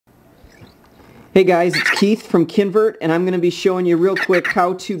Hey guys, it's Keith from Kinvert, and I'm going to be showing you real quick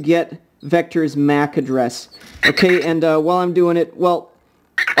how to get Vector's MAC address. Okay, and while I'm doing it, well,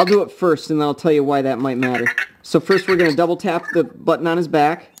 I'll do it first, and then I'll tell you why that might matter. So first we're going to double tap the button on his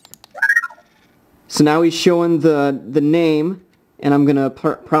back. So now he's showing the name, and I'm going to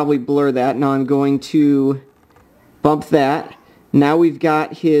probably blur that. Now I'm going to bump that. Now we've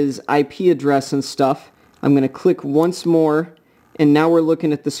got his IP address and stuff. I'm going to click once more, and now we're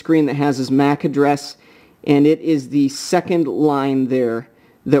looking at the screen that has his MAC address, and it is the second line there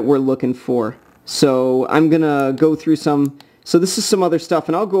that we're looking for. So I'm going to go through some, so this is some other stuff,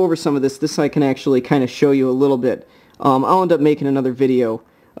 and I'll go over some of this. This I can actually kind of show you a little bit. I'll end up making another video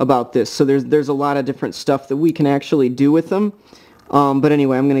about this. So there's a lot of different stuff that we can actually do with them. But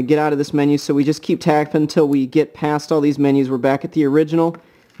anyway, I'm going to get out of this menu, so we just keep tapping until we get past all these menus. We're back at the original.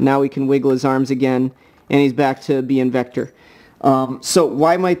 Now we can wiggle his arms again, and he's back to being Vector. So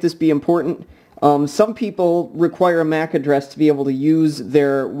why might this be important? Some people require a MAC address to be able to use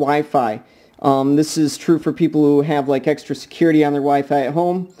their Wi-Fi. This is true for people who have like extra security on their Wi-Fi at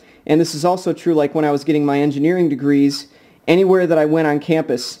home, and this is also true like when I was getting my engineering degrees. Anywhere that I went on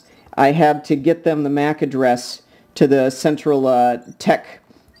campus, I had to get them the MAC address to the central tech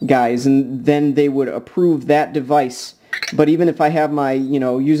guys, and then they would approve that device. But even if I have my,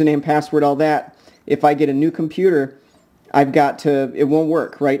 username, password, all that, if I get a new computer, I've got to, it won't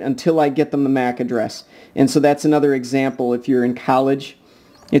work, right, until I get them the MAC address. And so that's another example. If you're in college,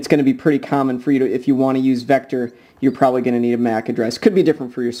 it's going to be pretty common for you to, if you want to use Vector, you're probably going to need a MAC address. Could be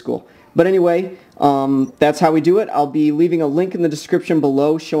different for your school. But anyway, that's how we do it. I'll be leaving a link in the description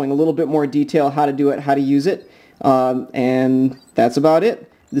below showing a little bit more detail how to do it, how to use it. And that's about it.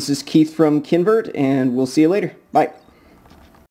 This is Keith from Kinvert, and we'll see you later. Bye.